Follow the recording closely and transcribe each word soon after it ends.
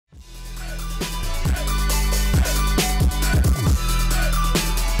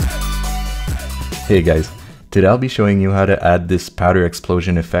Hey guys, today I'll be showing you how to add this powder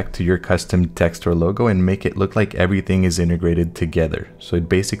explosion effect to your custom text or logo and make it look like everything is integrated together. So it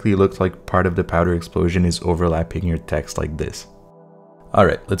basically looks like part of the powder explosion is overlapping your text like this.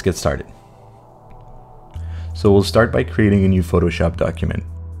 Alright, let's get started. So we'll start by creating a new Photoshop document.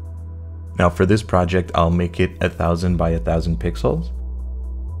 Now for this project, I'll make it 1000 by 1000 pixels.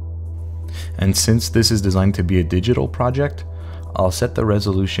 And since this is designed to be a digital project, I'll set the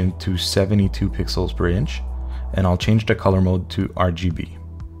resolution to 72 pixels per inch, and I'll change the color mode to RGB.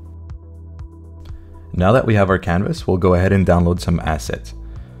 Now that we have our canvas, we'll go ahead and download some assets.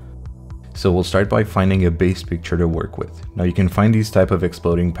 So we'll start by finding a base picture to work with. Now you can find these type of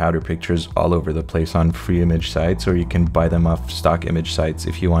exploding powder pictures all over the place on free image sites, or you can buy them off stock image sites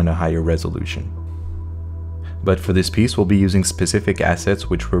if you want a higher resolution. But for this piece, we'll be using specific assets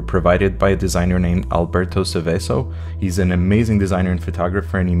which were provided by a designer named Alberto Seveso. He's an amazing designer and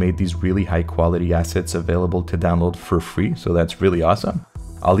photographer, and he made these really high quality assets available to download for free, so that's really awesome.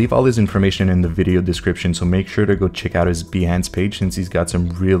 I'll leave all his information in the video description, so make sure to go check out his Behance page since he's got some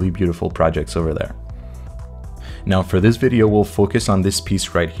really beautiful projects over there. Now for this video, we'll focus on this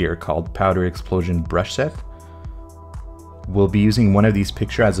piece right here called Powder Explosion Brush Set. We'll be using one of these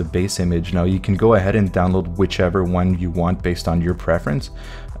pictures as a base image. Now you can go ahead and download whichever one you want based on your preference.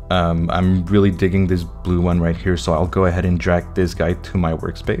 I'm really digging this blue one right here, so I'll go ahead and drag this guy to my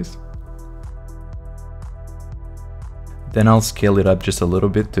workspace. Then I'll scale it up just a little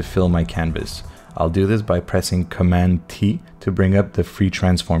bit to fill my canvas. I'll do this by pressing Command T to bring up the free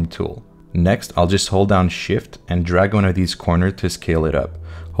transform tool. Next, I'll just hold down Shift and drag one of these corners to scale it up.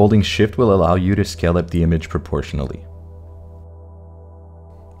 Holding Shift will allow you to scale up the image proportionally.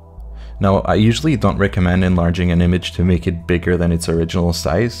 Now, I usually don't recommend enlarging an image to make it bigger than its original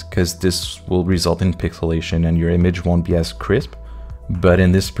size, because this will result in pixelation and your image won't be as crisp. But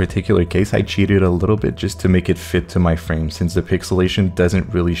in this particular case, I cheated a little bit just to make it fit to my frame, since the pixelation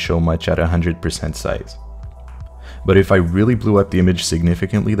doesn't really show much at 100% size. But if I really blew up the image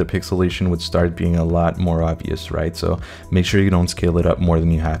significantly, the pixelation would start being a lot more obvious, right? So make sure you don't scale it up more than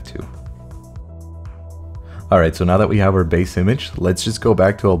you have to. Alright, so now that we have our base image, let's just go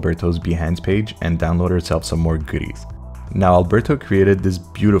back to Alberto's Behance page and download ourselves some more goodies. Now Alberto created this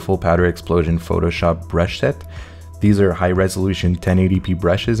beautiful powder explosion Photoshop brush set. These are high resolution 1080p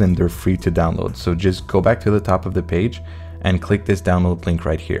brushes and they're free to download. So just go back to the top of the page and click this download link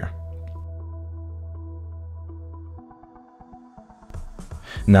right here.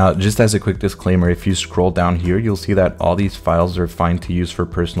 Now, just as a quick disclaimer, if you scroll down here, you'll see that all these files are fine to use for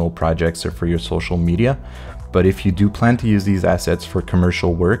personal projects or for your social media. But if you do plan to use these assets for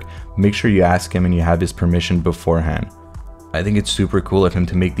commercial work, make sure you ask him and you have his permission beforehand. I think it's super cool of him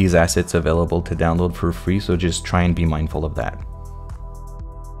to make these assets available to download for free, so just try and be mindful of that.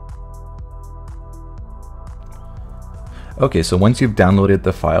 Okay, so once you've downloaded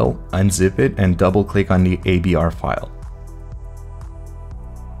the file, unzip it and double click on the ABR file.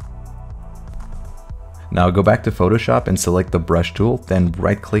 Now go back to Photoshop and select the brush tool, then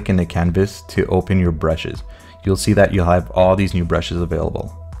right click in the canvas to open your brushes. You'll see that you'll have all these new brushes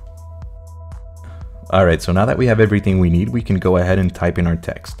available. Alright, so now that we have everything we need, we can go ahead and type in our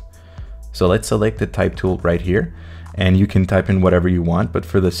text. So let's select the type tool right here, and you can type in whatever you want, but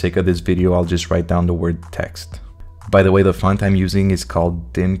for the sake of this video, I'll just write down the word text. By the way, the font I'm using is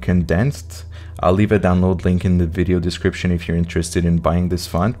called Thin Condensed. I'll leave a download link in the video description if you're interested in buying this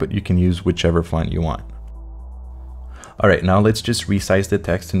font, but you can use whichever font you want. Alright, now let's just resize the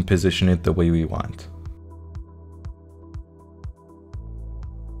text and position it the way we want.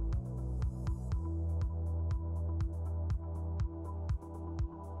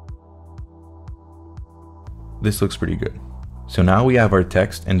 This looks pretty good. So now we have our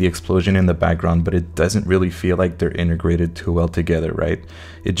text and the explosion in the background, but it doesn't really feel like they're integrated too well together, right?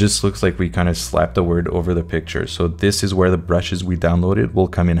 It just looks like we kind of slapped the word over the picture. So this is where the brushes we downloaded will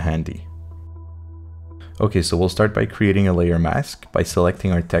come in handy. Okay, so we'll start by creating a layer mask by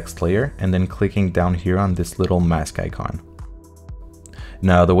selecting our text layer and then clicking down here on this little mask icon.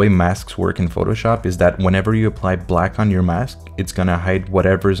 Now, the way masks work in Photoshop is that whenever you apply black on your mask, it's gonna hide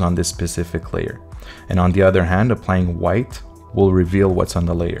whatever's on this specific layer. And on the other hand, applying white will reveal what's on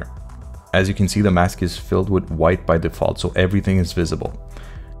the layer. As you can see, the mask is filled with white by default, so everything is visible.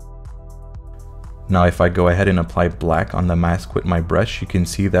 Now, if I go ahead and apply black on the mask with my brush, you can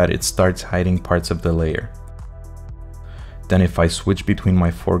see that it starts hiding parts of the layer. Then if I switch between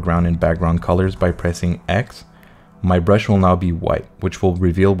my foreground and background colors by pressing X, my brush will now be white, which will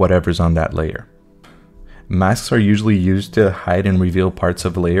reveal whatever's on that layer. Masks are usually used to hide and reveal parts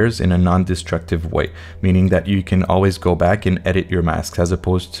of layers in a non-destructive way, meaning that you can always go back and edit your masks as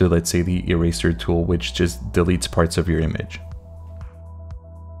opposed to, let's say, the eraser tool, which just deletes parts of your image.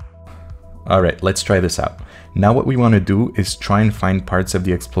 Alright, let's try this out. Now what we want to do is try and find parts of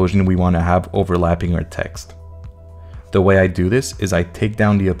the explosion we want to have overlapping our text. The way I do this is I take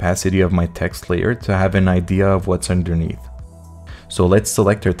down the opacity of my text layer to have an idea of what's underneath. So let's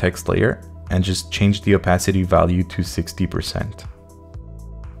select our text layer and just change the opacity value to 60%.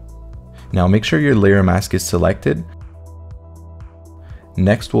 Now make sure your layer mask is selected.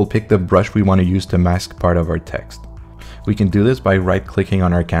 Next, we'll pick the brush we want to use to mask part of our text. We can do this by right-clicking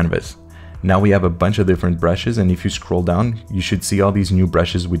on our canvas. Now we have a bunch of different brushes, and if you scroll down, you should see all these new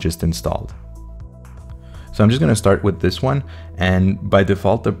brushes we just installed. So I'm just going to start with this one, and by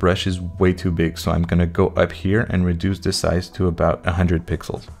default the brush is way too big, so I'm going to go up here and reduce the size to about 100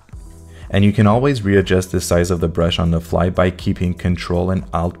 pixels. And you can always readjust the size of the brush on the fly by keeping Ctrl and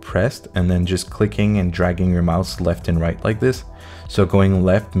Alt pressed and then just clicking and dragging your mouse left and right like this. So going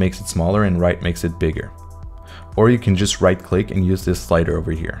left makes it smaller and right makes it bigger. Or you can just right click and use this slider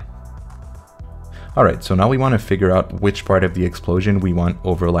over here. Alright, so now we want to figure out which part of the explosion we want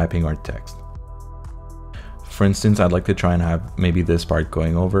overlapping our text. For instance, I'd like to try and have maybe this part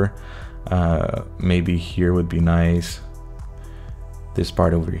going over. Maybe here would be nice. This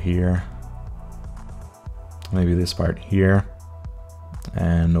part over here. Maybe this part here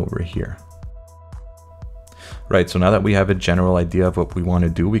and over here. Right, so now that we have a general idea of what we want to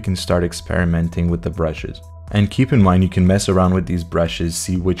do, we can start experimenting with the brushes. And keep in mind, you can mess around with these brushes,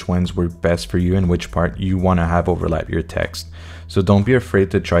 see which ones work best for you and which part you want to have overlap your text. So don't be afraid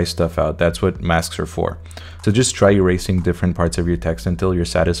to try stuff out. That's what masks are for. So just try erasing different parts of your text until you're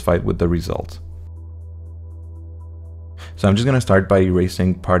satisfied with the result. So I'm just going to start by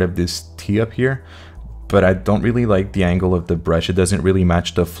erasing part of this T up here, but I don't really like the angle of the brush. It doesn't really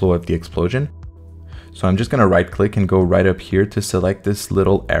match the flow of the explosion. So I'm just going to right click and go right up here to select this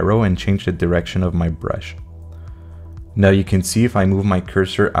little arrow and change the direction of my brush. Now you can see if I move my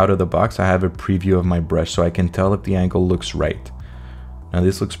cursor out of the box, I have a preview of my brush so I can tell if the angle looks right. Now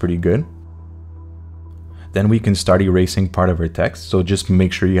this looks pretty good. Then we can start erasing part of our text, so just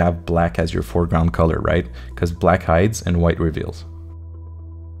make sure you have black as your foreground color, right? Because black hides and white reveals.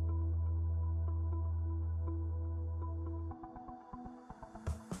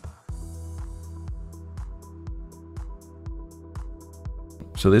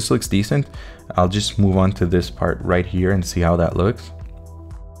 So this looks decent. I'll just move on to this part right here and see how that looks.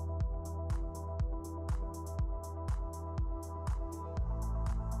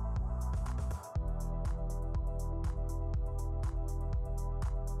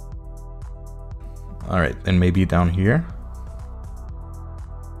 All right, and maybe down here.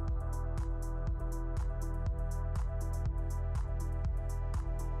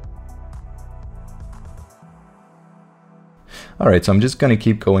 Alright, so I'm just going to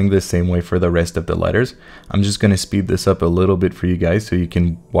keep going the same way for the rest of the letters. I'm just going to speed this up a little bit for you guys so you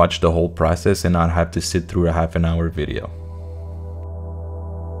can watch the whole process and not have to sit through a half-an-hour video.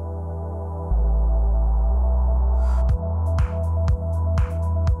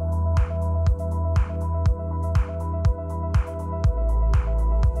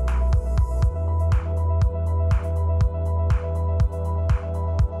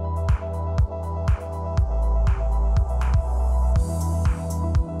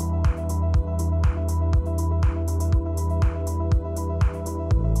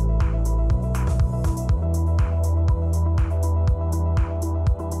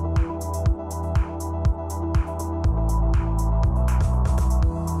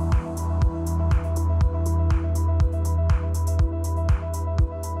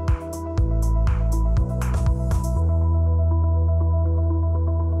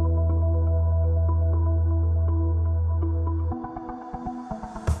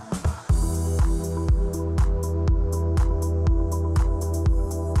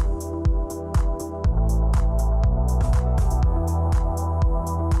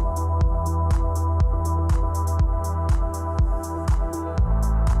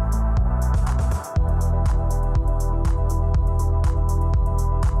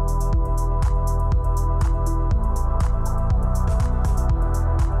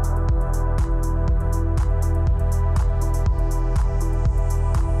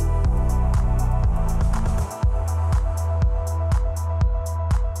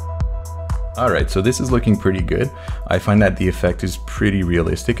 Alright, so this is looking pretty good. I find that the effect is pretty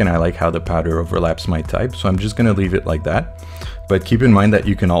realistic and I like how the powder overlaps my type, so I'm just going to leave it like that. But keep in mind that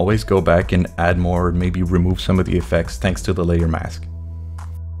you can always go back and add more or maybe remove some of the effects thanks to the layer mask.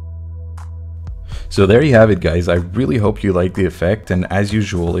 So there you have it, guys. I really hope you like the effect, and as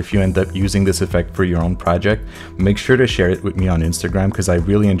usual, if you end up using this effect for your own project, make sure to share it with me on Instagram because I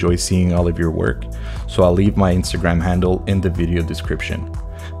really enjoy seeing all of your work. So I'll leave my Instagram handle in the video description.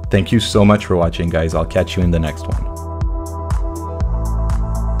 Thank you so much for watching, guys. I'll catch you in the next one.